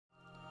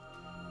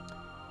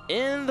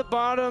In the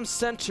bottom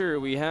center,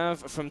 we have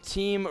from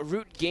Team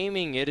Root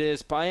Gaming, it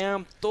is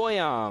Payam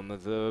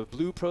Toyam, the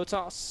blue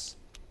Protoss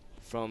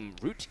from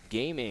Root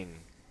Gaming.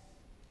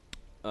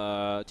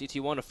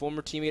 TT1, a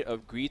former teammate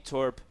of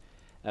Greedtorp,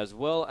 as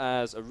well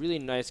as a really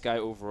nice guy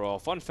overall.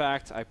 Fun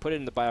fact, I put it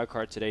in the bio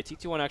card today.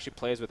 TT1 actually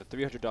plays with a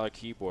 $300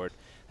 keyboard.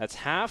 That's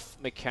half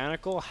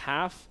mechanical,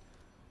 half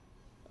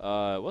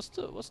what's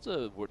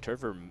the term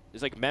for?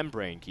 It's like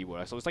membrane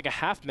keyboard. So it's like a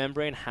half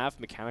membrane, half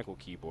mechanical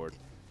keyboard.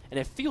 And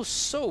it feels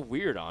so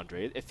weird,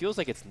 Andre. It feels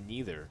like it's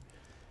neither.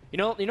 You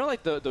know,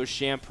 like those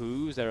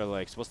shampoos that are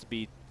like supposed to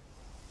be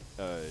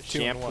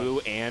shampoo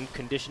and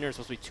conditioner. It's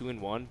supposed to be 2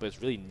 in 1, but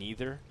it's really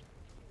neither.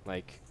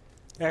 Like,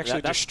 it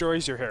actually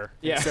destroys your hair.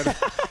 Yeah,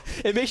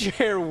 it makes your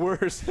hair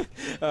worse.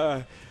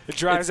 It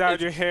dries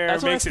out your hair.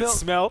 It makes it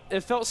smell.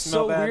 It felt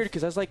so weird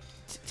because I was like,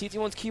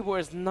 TT1's keyboard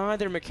is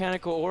neither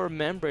mechanical or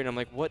membrane. I'm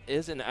like, what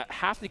is it? And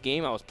half the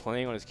game I was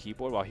playing on his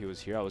keyboard while he was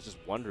here. I was just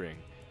wondering,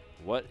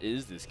 what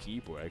is this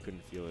keyboard? I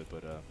couldn't feel it,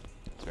 but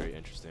it's very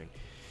interesting.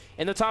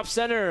 In the top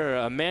center,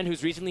 a man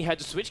who's recently had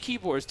to switch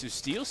keyboards to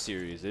Steel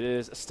Series. It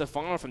is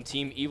Stephano from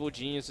Team Evil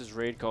Genius's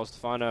raid called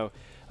Stephano.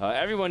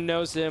 Everyone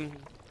knows him,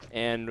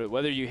 and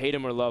whether you hate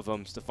him or love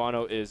him,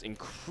 Stephano is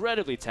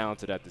incredibly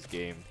talented at this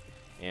game.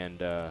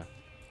 And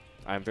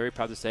I'm very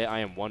proud to say I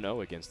am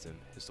 1-0 against him,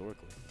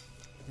 historically.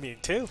 Me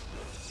too.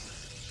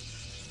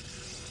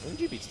 When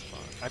did you beat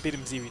Stephano? I beat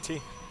him ZVT.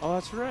 Oh,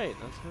 that's right.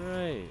 That's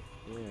right.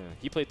 Yeah.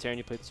 He played Terran,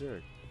 you played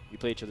Zerg. You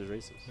played each other's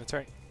races. That's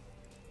right.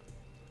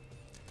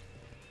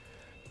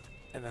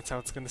 And that's how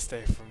it's going to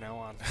stay from now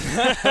on.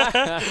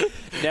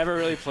 Never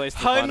really played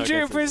Stephano.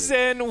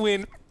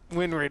 100%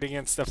 win rate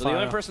against Stephano. So the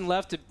only person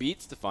left to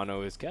beat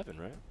Stephano is Kevin,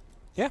 right?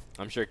 Yeah.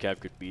 I'm sure Kev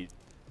could beat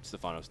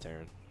Stephano's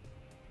Terran.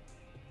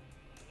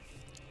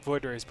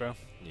 Void Rays, bro.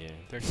 Yeah.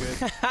 They're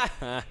good.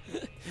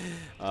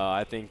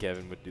 I think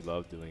Kevin would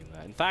love doing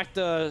that. In fact,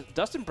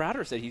 Dustin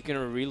Browder said he's going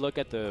to relook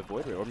at the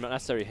Void Ray. Or not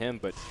necessarily him,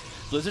 but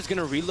Blizzard's going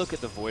to relook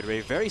at the Void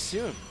Ray very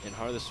soon in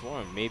Heart of the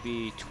Swarm.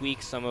 Maybe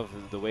tweak some of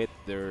the way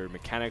their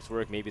mechanics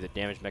work, maybe the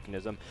damage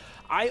mechanism.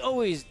 I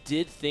always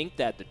did think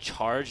that the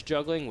charge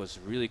juggling was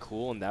really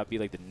cool, and that would be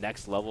like the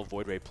next level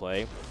Void Ray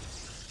play.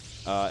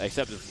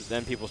 Except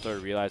then people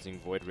started realizing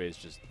Void Rays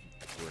just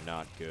were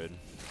not good,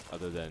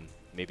 other than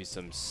maybe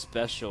some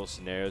special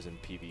scenarios in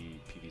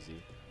PvZ.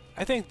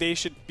 I think they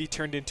should be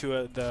turned into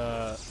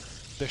the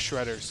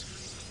shredders.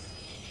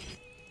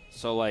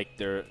 So like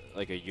they're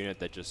like a unit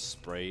that just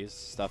sprays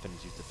stuff and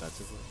is used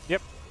defensively.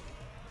 Yep.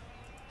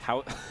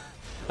 How,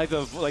 like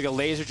a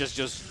laser just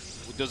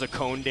does a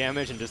cone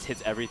damage and just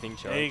hits everything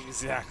charged.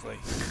 Exactly.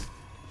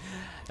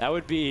 That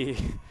would be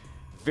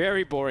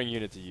very boring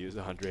unit to use,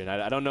 100.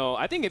 I don't know.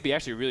 I think it'd be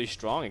actually really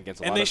strong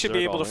against a lot of And they should be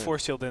able to all-in.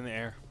 force field in the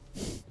air.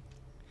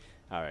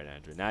 All right,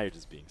 Andrew. Now you're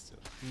just being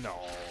silly. No.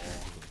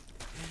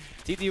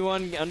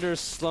 TT1 under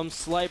some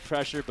slight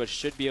pressure, but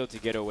should be able to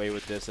get away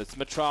with this. It's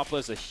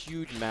Metropolis, a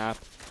huge map.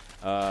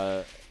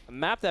 A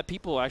map that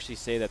people actually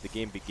say that the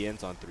game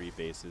begins on 3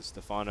 bases.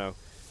 Stephano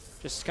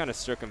just kind of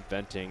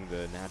circumventing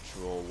the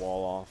natural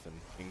wall off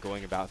and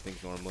going about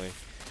things normally.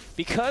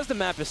 Because the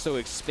map is so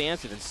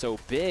expansive and so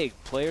big,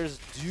 players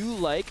do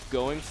like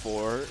going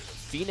for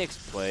Phoenix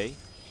play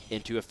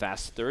into a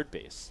fast 3rd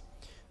base.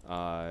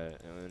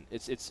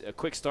 It's a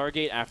quick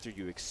Stargate after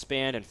you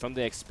expand, and from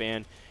the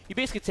expand, you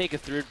basically take a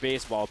 3rd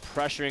base while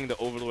pressuring the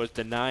Overlords,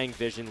 denying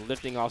vision,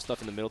 lifting off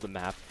stuff in the middle of the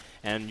map,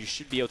 and you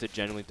should be able to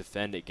generally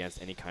defend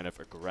against any kind of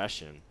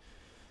aggression.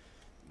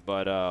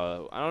 But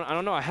I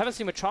don't know. I haven't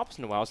seen Metropolis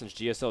in a while since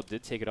GSL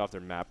did take it off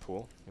their map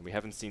pool, and we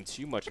haven't seen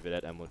too much of it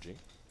at MLG.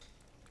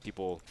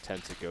 People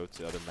tend to go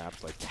to other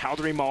maps like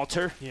Tal'Darim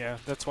Malter. Yeah,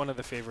 that's one of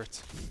the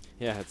favorites.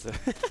 Yeah, it's a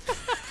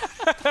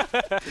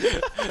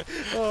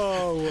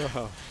oh,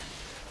 wow.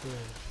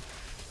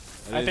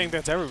 I think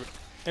that's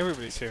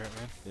everybody's favorite,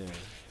 man. Yeah.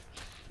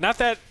 Not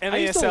that NASL. I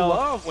used to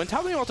love, when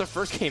Tal'Darim Malter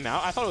first came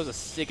out, I thought it was the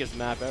sickest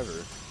map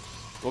ever.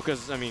 Well,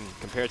 because, I mean,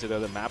 compared to the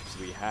other maps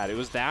we had, it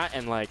was that,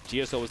 and, like,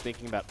 GSL was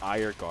thinking about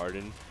Ire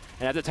Garden.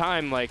 And at the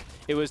time, like,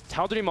 it was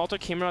Tal'Darim Malter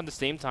came around the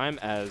same time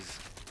as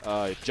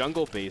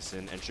Jungle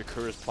Basin and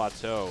Shakura's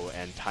Plateau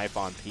and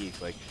Typhon Peak.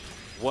 Like,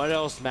 what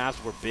else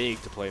maps were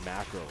big to play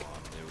macro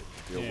on?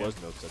 There was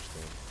no such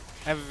thing.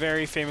 I have a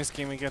very famous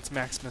game against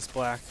Maximus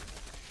Black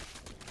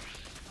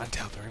on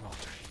Tal'Darim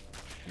Malter.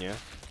 Yeah?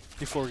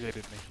 He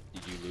four-gated me.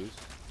 Did you lose?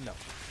 No.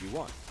 You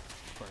won.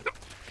 Of course.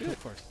 Good.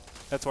 Of course.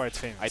 That's why it's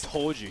famous. I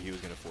told you he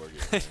was going to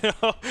forget. I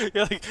know.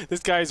 You're like,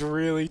 this guy's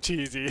really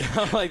cheesy.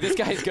 I'm like, this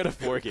guy's going to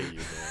forget you,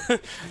 man.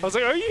 I was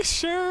like, are you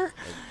sure?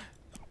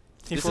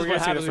 This is what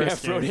happens when you have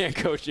Frodian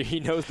coaching.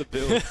 He knows the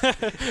build.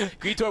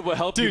 Greedtorp will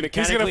help you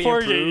mechanically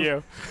improve. Dude, he's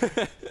going to forget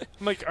you.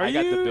 I'm like, are you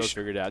I got the build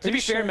figured out. To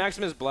be fair, sure?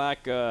 Maximus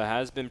Black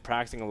has been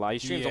practicing a lot. He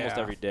streams almost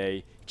every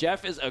day.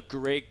 Jeff is a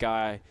great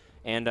guy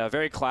and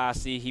very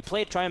classy. He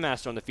played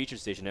Trimaster on the feature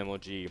station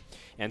MLG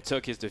and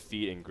took his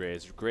defeat in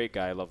Grays. Great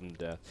guy. I love him to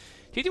death.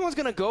 TT1's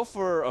going to go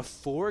for a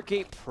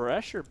 4-gate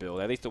pressure build,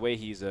 at least the way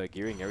he's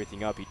gearing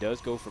everything up. He does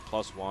go for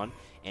 +1, and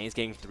he's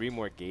getting 3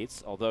 more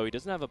gates, although he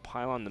doesn't have a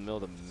pylon in the middle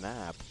of the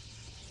map.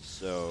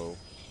 So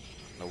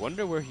I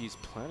wonder where he's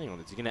planning on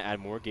this. Is he going to add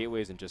more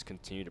gateways and just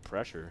continue to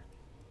pressure?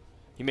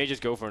 He may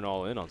just go for an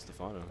all-in on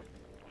Stephano.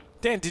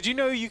 Dan, did you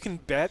know you can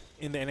bet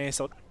in the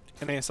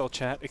NASL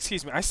chat?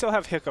 Excuse me, I still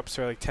have hiccups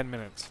for like 10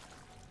 minutes.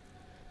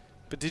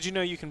 But did you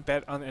know you can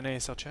bet on the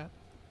NASL chat?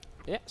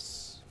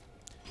 Yes.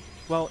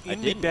 Well,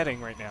 in the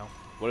betting right now.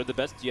 What are the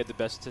best? Do you have the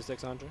best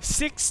statistics, Andre?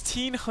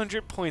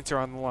 1,600 points are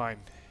on the line.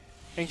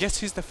 And guess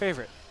who's the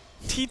favorite?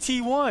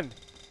 TT1.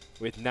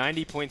 With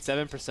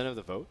 90.7% of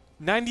the vote?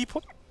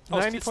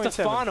 90.7.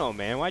 Stephano,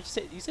 man. Why'd you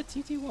say? You said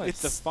TT1.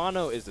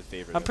 Stephano is the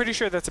favorite. I'm pretty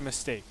sure that's a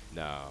mistake.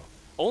 No.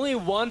 Only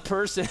one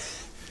person.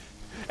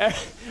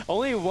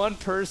 Only one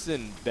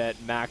person bet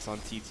max on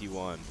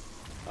TT1.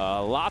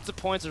 Lots of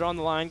points are on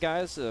the line,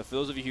 guys. For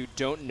those of you who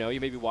don't know, you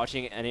may be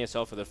watching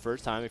NASL for the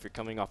first time if you're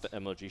coming off the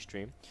MLG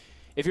stream.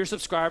 If you're a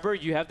subscriber,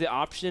 you have the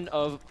option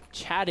of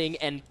chatting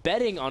and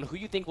betting on who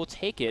you think will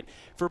take it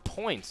for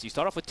points. You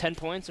start off with 10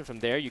 points, and from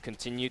there you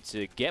continue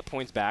to get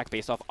points back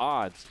based off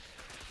odds.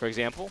 For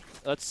example,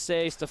 let's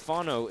say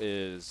Stephano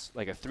is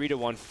like a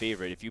 3-to-1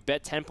 favorite. If you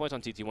bet 10 points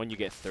on TT1, you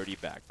get 30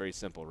 back. Very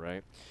simple,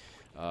 right?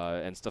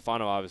 And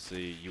Stephano,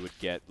 obviously, you would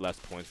get less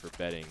points for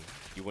betting.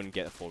 You wouldn't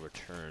get a full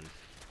return.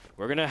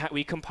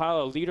 We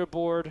compile a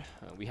leaderboard.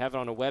 We have it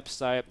on a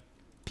website.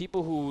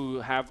 People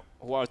who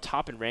are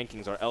top in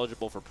rankings are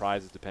eligible for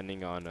prizes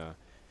depending on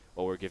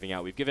what we're giving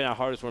out. We've given out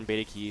hardest worn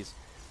beta keys,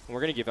 and we're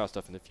going to give out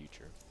stuff in the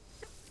future.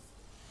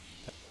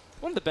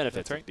 One of the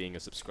benefits of being a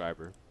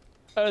subscriber,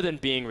 other than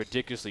being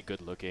ridiculously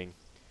good looking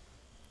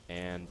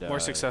and more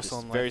successful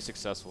in life. Very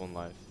successful in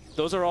life.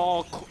 Those are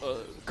all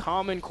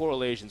common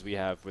correlations we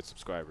have with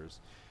subscribers.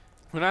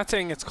 We're not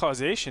saying it's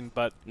causation,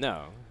 but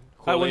no.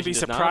 I wouldn't be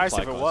surprised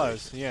if it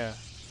was. Yeah,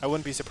 I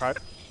wouldn't be surprised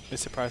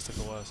if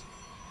it was.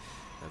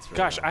 That's right.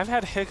 Gosh, I've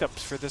had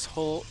hiccups for this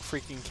whole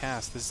freaking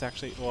cast. This is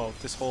actually, well,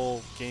 this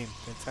whole game.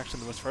 It's actually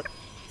the most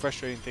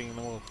frustrating thing in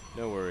the world.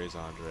 No worries,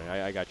 Andre.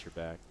 I got your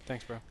back.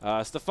 Thanks, bro.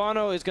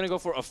 Stephano is going to go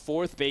for a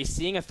 4th base.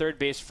 Seeing a 3rd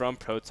base from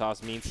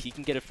Protoss means he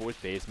can get a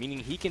 4th base, meaning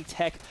he can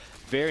tech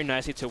very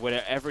nicely to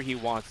whatever he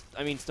wants.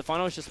 I mean,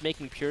 Stephano is just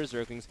making pure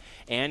Zerglings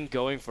and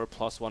going for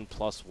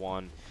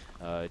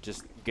 +1/+1,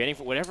 just getting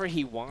for whatever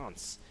he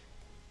wants.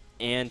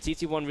 And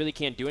TT1 really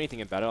can't do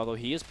anything about it, although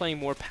he is playing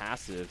more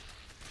passive.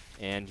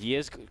 And he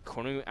is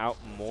cornering out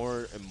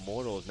more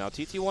Immortals. Now,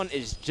 TT1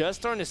 is just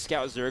starting to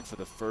scout Zerg for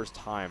the first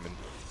time. And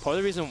part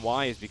of the reason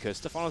why is because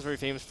Stephano is very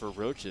famous for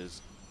Roaches.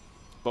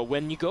 But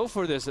when you go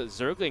for this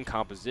Zergling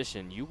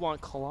composition, you want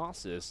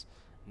Colossus,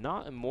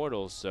 not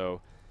Immortals.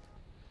 So,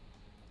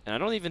 and I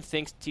don't even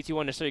think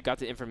TT1 necessarily got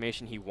the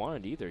information he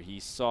wanted either.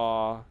 He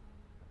saw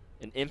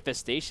an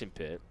Infestation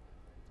Pit,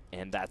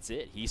 and that's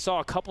it. He saw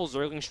a couple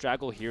Zerglings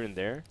straggle here and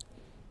there,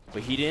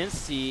 but he didn't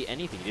see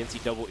anything. He didn't see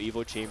double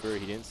Evo Chamber.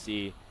 He didn't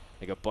see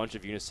like a bunch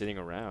of units sitting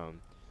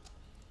around.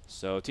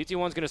 So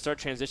TT1's going to start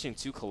transitioning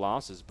to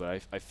Colossus,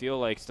 but I feel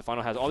like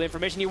Stephano has all the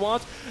information he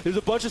wants. There's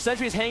a bunch of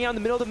sentries hanging out in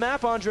the middle of the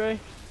map, Andre.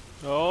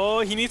 Oh,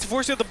 he needs to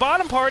force it at the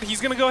bottom part.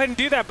 He's going to go ahead and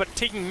do that, but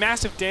taking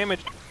massive damage.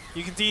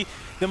 You can see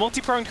the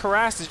multi-pronged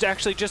harass is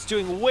actually just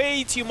doing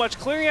way too much,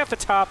 clearing out the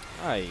top.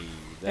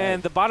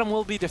 And the bottom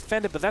will be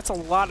defended, but that's a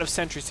lot of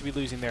sentries to be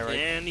losing there, right?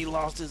 And he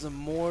lost his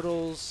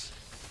Immortals.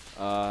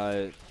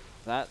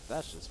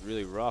 That's just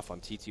really rough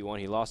on TT1.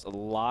 He lost a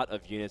lot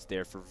of units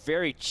there for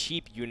very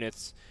cheap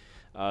units.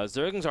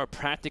 Zerglings are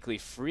practically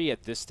free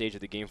at this stage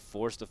of the game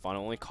for Stephano.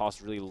 Only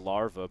costs really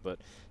Larva, but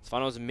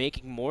Stephano is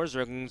making more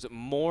Zerglings,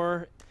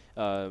 more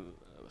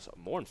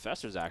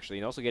Infestors actually,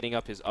 and also getting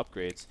up his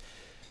upgrades.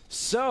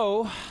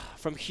 So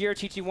from here,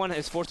 TT1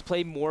 is forced to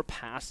play more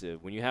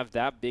passive. When you have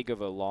that big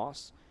of a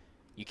loss,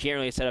 you can't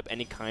really set up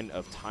any kind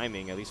of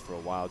timing, at least for a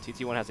while.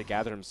 TT1 has to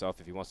gather himself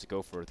if he wants to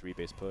go for a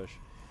 3-base push.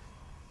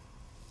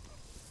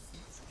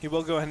 He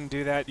will go ahead and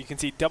do that. You can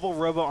see double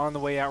Robo on the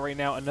way out right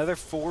now. Another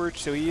Forge,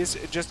 so he is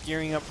just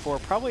gearing up for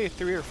probably a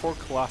 3 or 4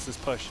 Colossus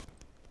push.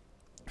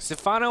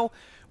 Stephano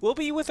will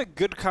be with a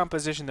good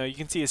composition, though. You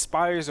can see his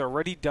Spires are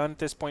already done at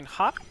this point.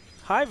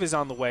 Hive is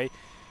on the way.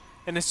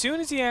 And as soon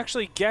as he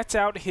actually gets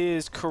out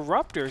his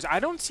Corruptors, I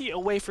don't see a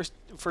way for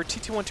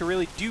TT1 to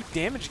really do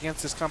damage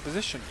against this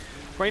composition.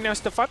 Right now,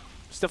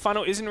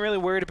 Stephano isn't really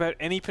worried about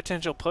any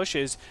potential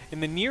pushes in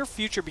the near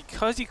future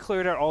because he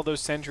cleared out all those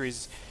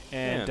sentries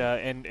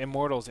and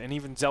Immortals and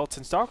even Zealots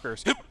and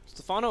Stalkers.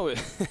 Stephano is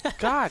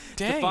God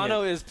dang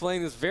Stephano is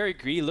playing this very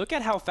greedy. Look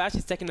at how fast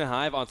he's taking the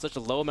Hive on such a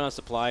low amount of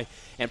supply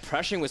and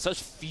pressuring with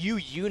such few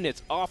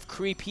units off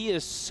creep. He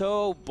is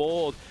so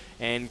bold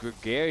and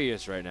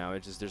gregarious right now.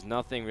 It's just there's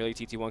nothing really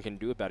TT1 can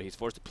do about it. He's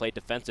forced to play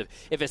defensive.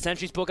 If his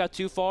sentries poke out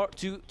too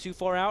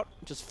far out,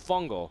 just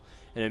fungal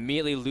and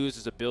immediately lose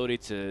his ability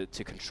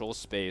to control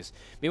space.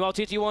 Meanwhile,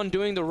 TT1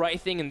 doing the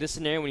right thing in this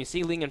scenario. When you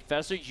see Ling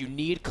Infestor, you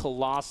need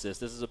Colossus.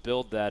 This is a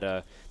build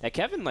that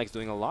Kevin likes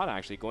doing a lot,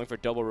 actually, going for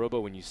double Robo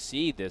when you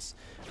see this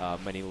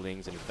many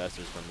Lings and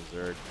Infestors from the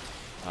Zerg.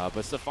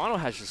 But Stephano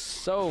has just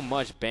so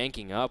much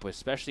banking up,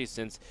 especially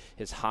since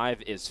his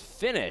Hive is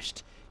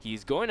finished.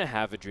 He's going to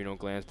have Adrenal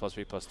Glands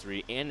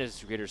 +3/+3 and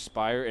his Greater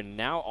Spire, and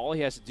now all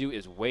he has to do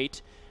is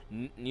wait,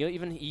 He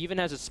even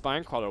has a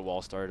spine crawler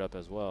wall started up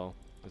as well.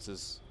 This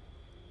is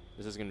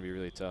going to be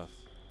really tough.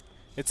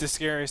 It's the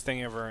scariest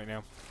thing ever right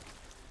now.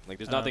 Like,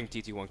 there's nothing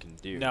TT1 can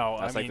do. No,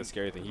 that's I like mean, the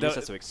scary thing. He just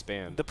has to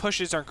expand. The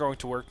pushes aren't going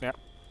to work now.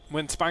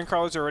 When spine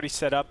crawlers are already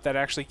set up, that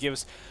actually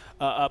gives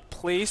a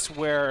place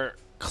where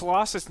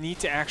Colossus need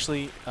to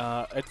actually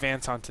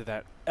advance onto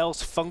that.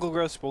 Else, fungal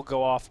growths will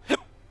go off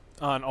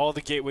on all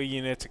the gateway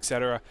units,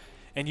 etc.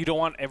 And you don't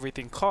want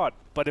everything caught.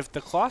 But if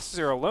the Colossus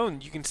are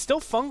alone, you can still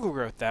fungal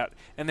growth that,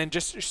 and then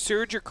just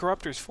surge your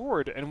Corruptors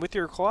forward. And with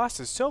your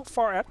Colossus so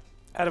far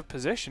out of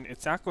position,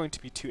 it's not going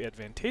to be too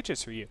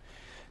advantageous for you.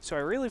 So I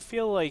really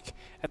feel like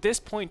at this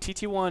point,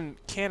 TT1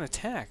 can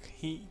attack.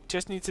 He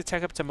just needs to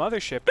tech up to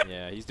Mothership.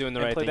 Yeah, he's doing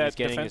the right thing. He's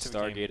getting his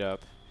Stargate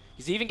up.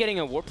 He's even getting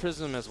a Warp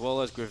Prism as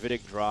well as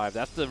Gravitic Drive.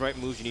 That's the right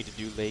moves you need to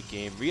do late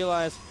game.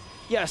 Realize,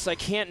 yes, I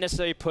can't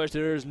necessarily push.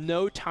 There's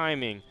no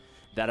timing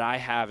that I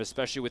have,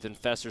 especially with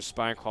Infestors,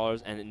 Spine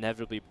Crawlers, and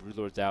inevitably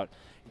Broodlords out.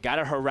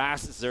 Gotta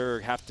harass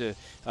Zerg, have to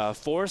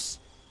force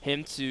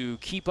him to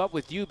keep up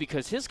with you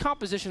because his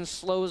composition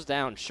slows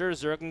down. Sure,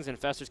 Zerglings and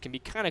Infestors can be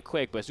kind of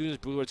quick, but as soon as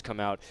Broodlords come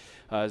out,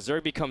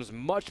 Zerg becomes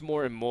much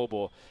more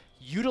immobile.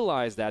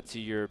 Utilize that to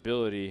your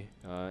ability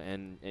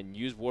and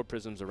use Warp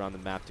Prisms around the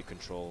map to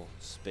control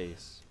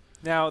space.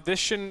 Now, this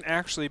shouldn't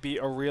actually be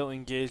a real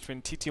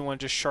engagement. TT1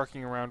 just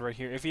sharking around right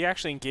here. If he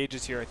actually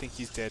engages here, I think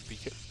he's dead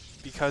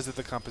because of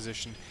the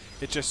composition.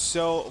 It's just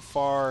so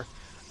far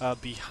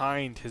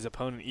behind his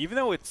opponent. Even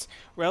though it's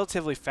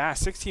relatively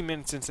fast, 16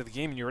 minutes into the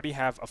game, and you already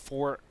have a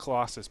 4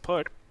 Colossus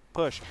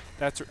push.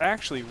 That's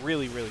actually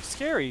really, really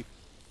scary.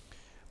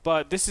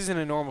 But this isn't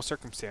a normal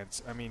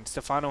circumstance. I mean,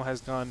 Stephano has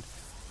gone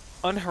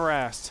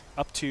unharassed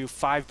up to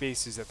 5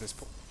 bases at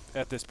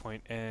this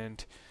point,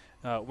 and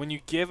when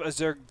you give a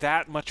Zerg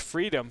that much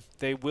freedom,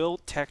 they will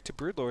tech to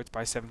Broodlords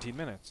by 17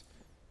 minutes.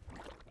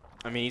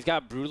 I mean, he's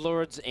got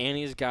Broodlords and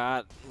he's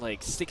got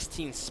like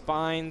 16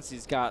 spines.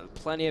 He's got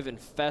plenty of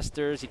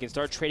Infestors. He can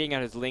start trading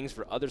out his Lings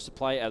for other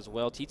supply as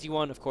well.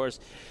 TT1, of course,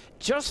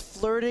 just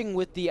flirting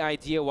with the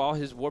idea while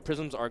his Warp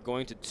Prisms are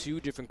going to 2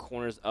 different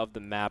corners of the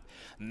map.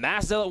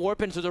 Mass Zealot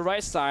warping to the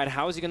right side.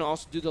 How is he going to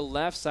also do the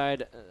left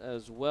side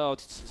as well?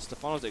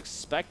 Stephano's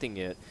expecting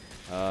it.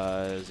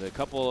 There's a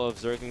couple of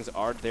Zerglings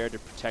are there to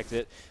protect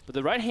it. But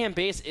the right-hand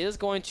base is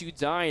going to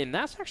die, and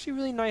that's actually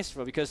really nice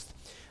for him because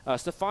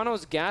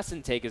Stephano's gas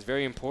intake is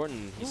very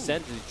important. He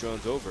sent these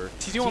drones over.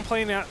 TT1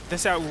 playing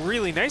this out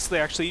really nicely,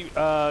 actually.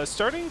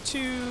 Starting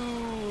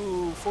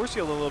to force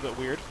you a little bit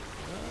weird.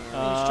 He's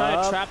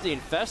trying to trap the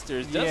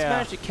Infestors. Does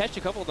manage to catch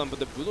a couple of them, but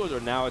the Broodlords are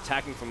now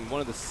attacking from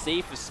one of the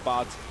safest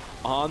spots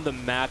on the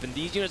map. And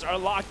these units are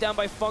locked down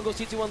by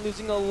Fungals. TT1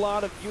 losing a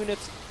lot of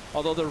units.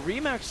 Although the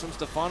rematch from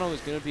Stephano is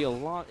going to be a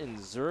lot in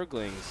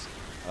Zerglings.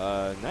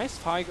 Nice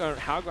high ground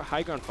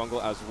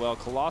Fungal as well.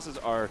 Colossus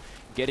are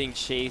getting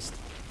chased,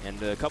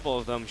 and a couple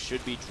of them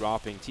should be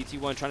dropping.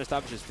 TT1 trying to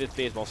establish his 5th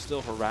base while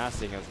still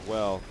harassing as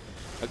well.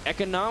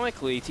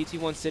 Economically,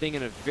 TT1 sitting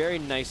in a very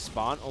nice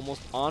spot,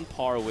 almost on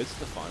par with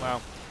Stephano.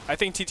 Wow. I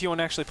think TT1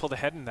 actually pulled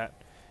ahead in that.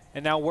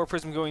 And now Warp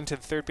Prism going to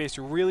the 3rd base,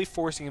 really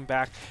forcing him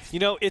back. You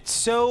know, it's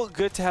so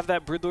good to have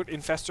that Broodlord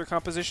Infestor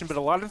composition, but a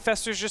lot of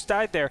Infestors just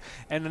died there.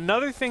 And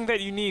another thing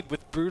that you need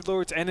with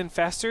Broodlords and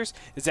Infestors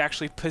is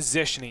actually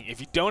positioning. If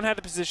you don't have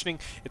the positioning,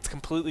 it's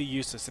completely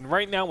useless. And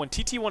right now, when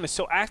TT1 is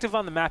so active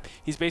on the map,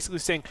 he's basically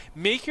saying,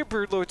 make your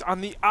Broodlords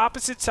on the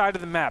opposite side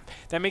of the map.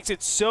 That makes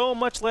it so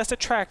much less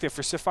attractive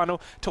for Stephano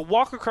to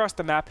walk across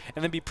the map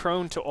and then be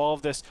prone to all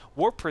of this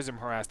Warp Prism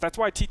harass. That's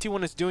why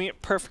TT1 is doing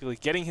it perfectly,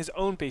 getting his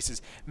own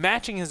bases,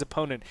 matching his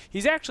opponent.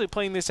 He's actually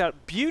playing this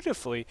out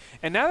beautifully,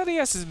 and now that he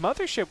has his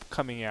Mothership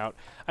coming out,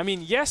 I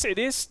mean, yes, it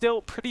is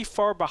still pretty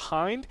far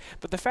behind,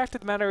 but the fact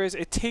of the matter is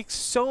it takes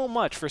so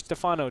much for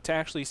Stephano to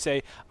actually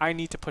say, I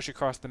need to push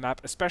across the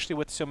map, especially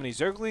with so many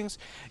Zerglings.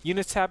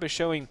 Units tab is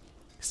showing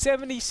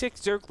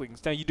 76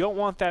 Zerglings. Now, you don't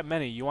want that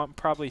many. You want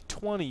probably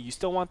 20. You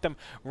still want them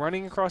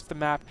running across the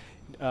map,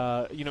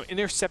 you know,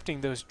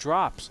 intercepting those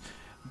drops.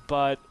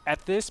 But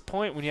at this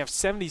point, when you have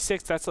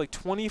 76, that's like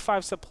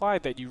 25 supply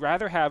that you'd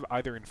rather have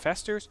either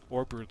Infestors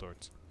or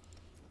Broodlords.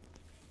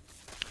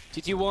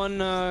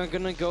 TT1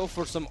 gonna go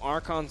for some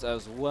Archons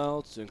as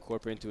well to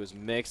incorporate into his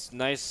mix.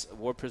 Nice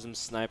Warp Prism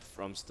snipe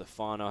from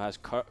Stephano. Has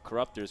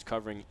Corruptors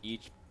covering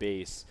each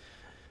base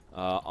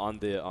on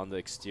the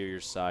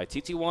exterior side.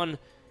 TT1,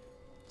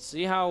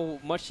 see how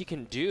much he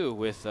can do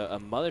with a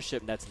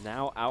Mothership that's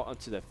now out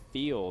onto the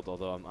field.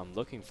 Although I'm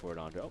looking for it,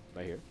 Andre. Oh,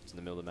 right here. It's in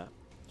the middle of the map.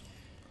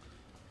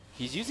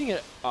 He's using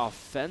it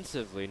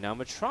offensively. Now,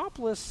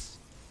 Metropolis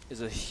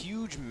is a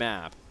huge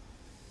map,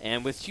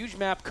 and with huge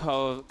map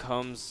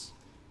comes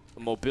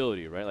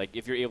mobility, right? Like,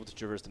 if you're able to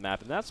traverse the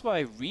map, and that's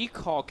why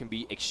recall can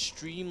be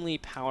extremely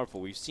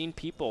powerful. We've seen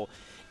people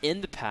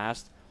in the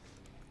past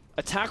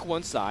attack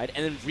one side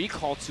and then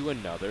recall to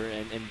another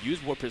and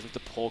use Warp Prisms to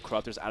pull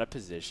Corruptors out of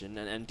position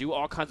and do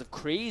all kinds of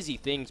crazy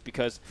things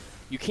because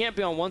you can't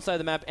be on one side of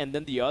the map and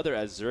then the other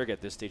as Zerg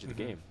at this stage of the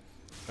game.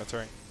 That's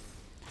right.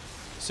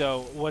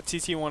 So what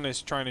TT1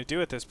 is trying to do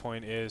at this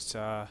point is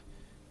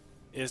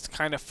is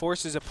kind of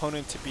force his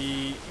opponent to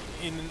be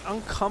in an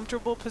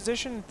uncomfortable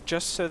position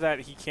just so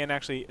that he can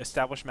actually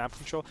establish map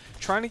control,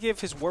 trying to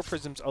give his War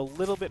Prisms a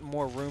little bit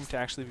more room to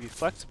actually be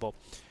flexible.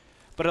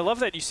 But I love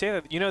that you say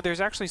that. You know,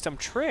 there's actually some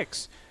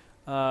tricks.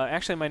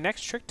 Actually, my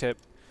next trick tip,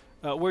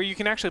 where you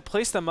can actually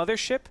place the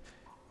mothership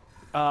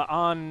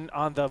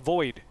on the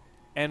void.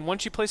 And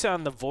once you place it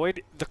on the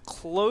void, the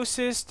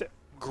closest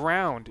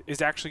ground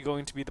is actually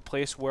going to be the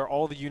place where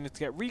all the units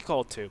get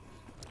recalled to.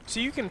 So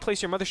you can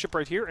place your mothership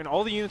right here, and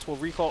all the units will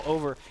recall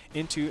over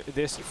into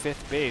this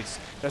 5th base.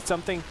 That's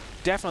something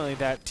definitely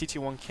that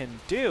TT1 can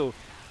do.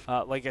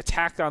 Like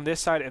attack on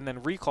this side and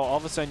then recall. All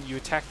of a sudden, you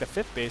attack the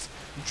 5th base,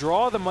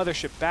 draw the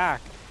mothership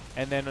back,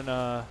 and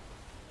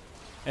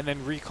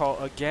then recall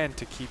again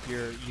to keep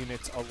your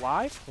units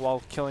alive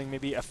while killing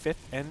maybe a 4th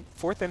and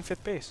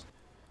 5th base.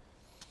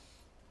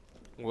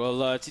 Well,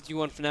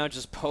 TT1 for now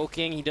just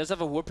poking. He does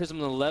have a War Prism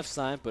on the left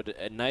side, but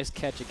a nice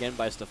catch again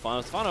by Stephano.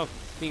 Stephano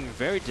being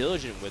very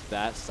diligent with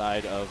that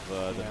side of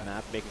the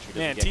map, making sure he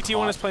doesn't get TT1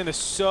 caught. is playing this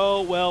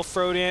so well,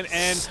 Frodan,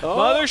 and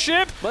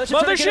Mothership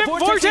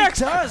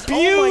Vortex! Vortex!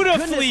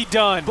 Beautifully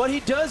done! But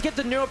he does get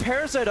the Neuro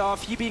Parasite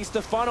off, he being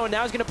Stephano, and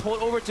now he's going to pull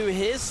it over to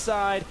his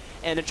side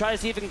and then try to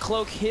see if he can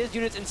cloak his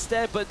units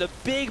instead, but the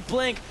big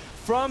blink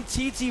from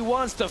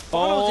TT1,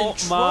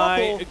 Stephano's in trouble.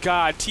 Oh my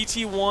god,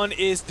 TT1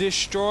 is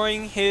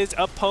destroying his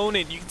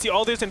opponent. You can see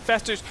all those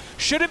infestors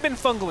should have been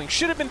fungling,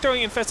 should have been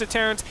throwing infested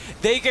Terrans.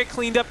 They get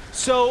cleaned up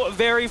so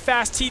very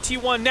fast.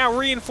 TT1 now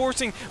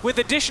reinforcing with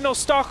additional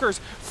stalkers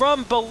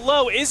from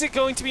below. Is it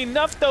going to be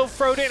enough though,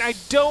 Frodan? I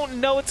don't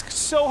know. It's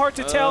so hard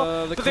to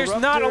tell, but there's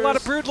not a lot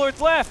of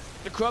Broodlords left.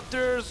 The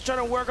Corruptor's trying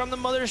to work on the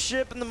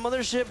Mothership, and the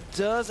Mothership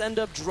does end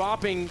up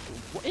dropping.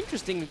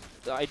 Interesting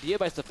idea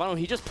by Stephano.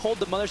 He just pulled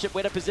the Mothership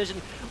way up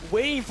position,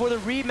 waiting for the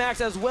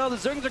Remax as well. The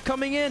Zerglings are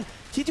coming in.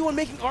 TT1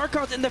 making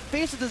Archons in the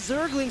face of the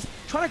Zerglings,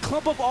 trying to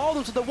clump up all of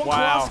them so the one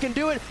Colossus can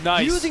do it.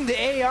 Nice. Using the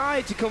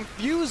AI to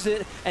confuse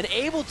it and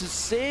able to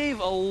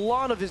save a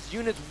lot of his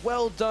units.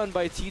 Well done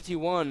by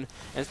TT1.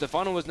 And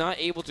Stephano was not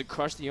able to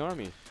crush the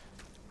army.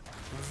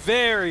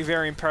 Very,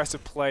 very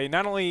impressive play.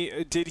 Not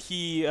only did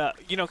he,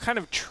 you know, kind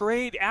of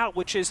trade out,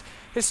 which is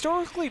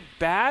historically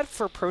bad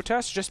for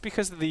Protest just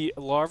because of the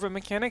larva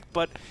mechanic,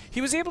 but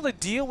he was able to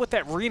deal with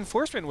that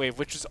reinforcement wave,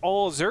 which is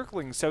all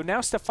Zerglings. So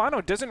now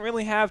Stephano doesn't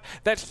really have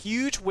that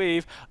huge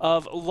wave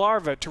of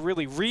larva to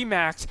really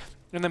remax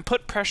and then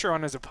put pressure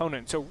on his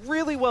opponent. So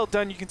really well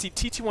done. You can see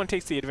TT1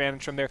 takes the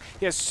advantage from there.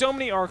 He has so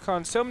many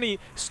Archons, so many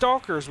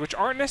Stalkers, which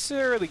aren't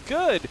necessarily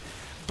good,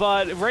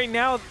 but right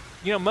now,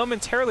 you know,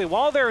 momentarily,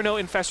 while there are no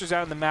infestors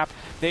out on the map,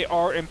 they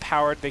are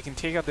empowered. They can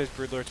take out those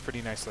Broodlords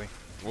pretty nicely.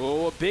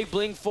 Whoa, a big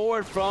blink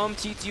forward from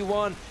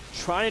TT1,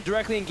 trying to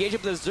directly engage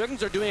it, but the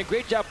Zerglings are doing a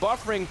great job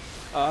buffering.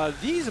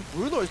 These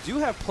Broodlords do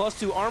have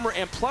 +2 armor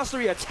and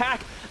 +3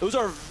 attack. Those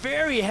are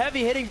very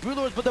heavy-hitting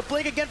Broodlords, but the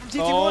blink again from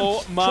TT1.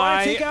 Oh my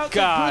trying to take out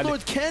god. the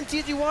Broodlords. Can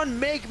TT1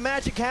 make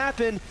magic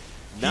happen?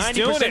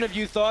 90% of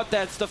you thought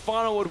that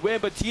Stephano would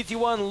win, but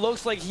TT1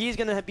 looks like he's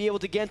going to be able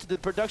to get into the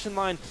production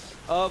line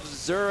of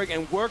Zerg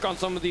and work on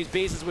some of these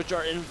bases, which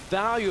are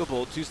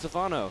invaluable to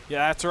Stephano.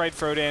 Yeah, that's right,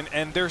 Frodan.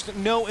 And there's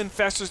no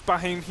infestors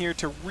behind here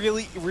to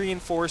really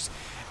reinforce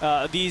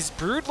these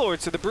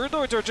Broodlords. So the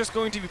Broodlords are just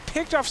going to be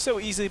picked off so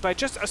easily by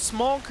just a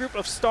small group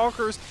of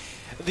Stalkers.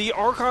 The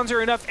Archons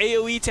are enough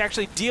AoE to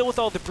actually deal with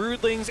all the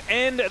Broodlings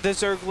and the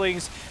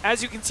Zerglings.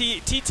 As you can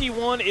see,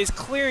 TT1 is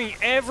clearing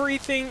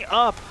everything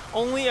up.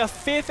 Only a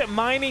 5th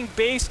mining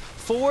base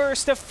for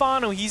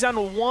Stephano. He's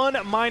on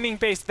 1 mining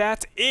base.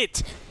 That's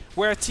it.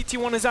 Whereas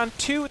TT1 is on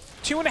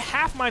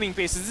 2.5 mining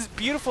bases. This is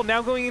beautiful.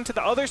 Now going into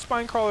the other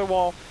Spinecrawler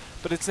wall,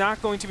 but it's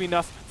not going to be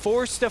enough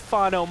for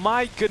Stephano.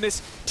 My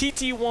goodness,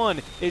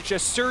 TT1 is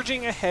just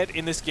surging ahead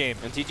in this game.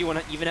 And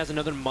TT1 even has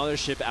another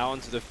Mothership out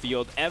into the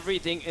field.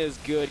 Everything is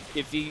good.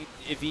 If he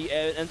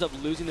ends up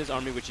losing this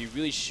army, which he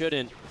really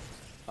shouldn't,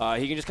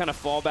 he can just kind of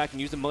fall back and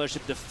use the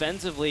Mothership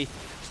defensively.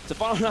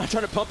 Stephano's not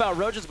trying to pump out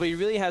roaches, but he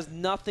really has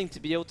nothing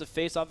to be able to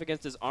face off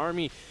against his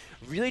army.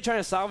 Really trying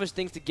to salvage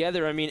things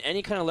together. I mean,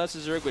 any kind of lesser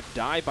Zerg would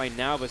die by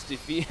now, but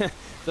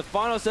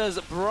Stephano says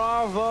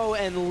bravo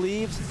and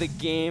leaves the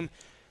game.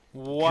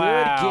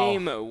 Wow. Good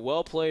game.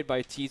 Well played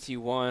by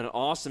TT1.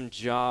 Awesome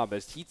job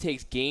as he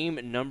takes game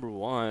number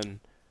 1.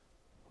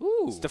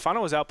 Ooh.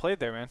 Stephano was outplayed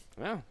there, man.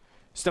 Yeah.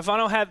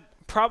 Stephano had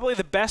probably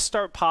the best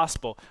start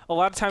possible. A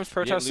lot of times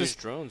Protoss didn't lose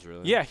drones,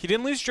 really. Yeah, he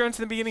didn't lose drones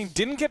in the beginning,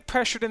 didn't get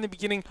pressured in the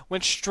beginning,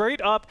 went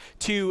straight up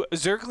to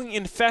Zergling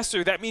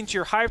Infestor. That means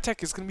your hive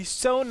tech is going to be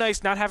so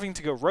nice not having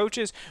to go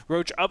roaches,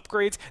 roach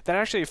upgrades. That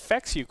actually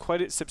affects you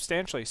quite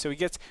substantially. So he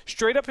gets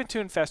straight up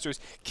into Infestors,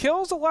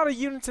 kills a lot of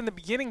units in the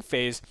beginning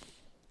phase,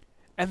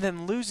 and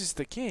then loses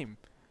the game.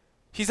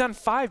 He's on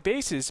 5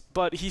 bases,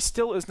 but he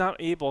still is not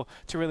able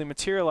to really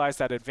materialize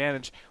that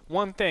advantage.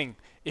 One thing,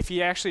 if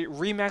he actually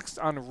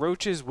remaxed on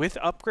roaches with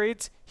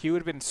upgrades, he would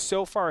have been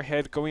so far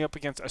ahead going up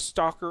against a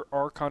Stalker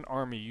Archon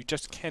army. You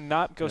just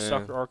cannot go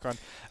Stalker Archon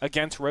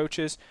against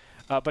roaches,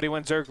 but he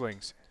went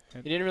Zerglings.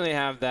 He didn't really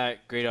have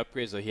that great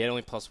upgrades, though. He had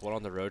only +1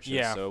 on the roaches,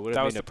 yeah, so it would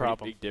have made a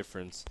pretty big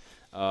difference.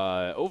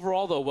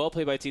 Overall, though, well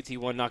played by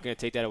TT1. Not going to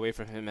take that away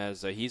from him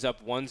as he's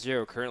up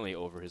 1-0 currently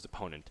over his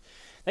opponent.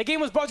 That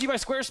game was brought to you by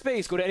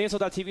Squarespace. Go to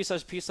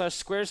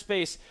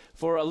nasl.tv/p/Squarespace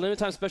for a limited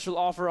time special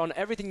offer on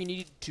everything you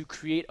need to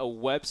create a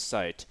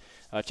website.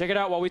 Check it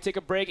out while we take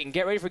a break and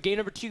get ready for game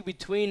number 2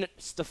 between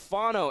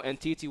Stephano and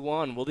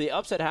TT1. Will the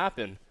upset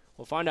happen?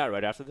 We'll find out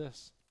right after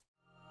this.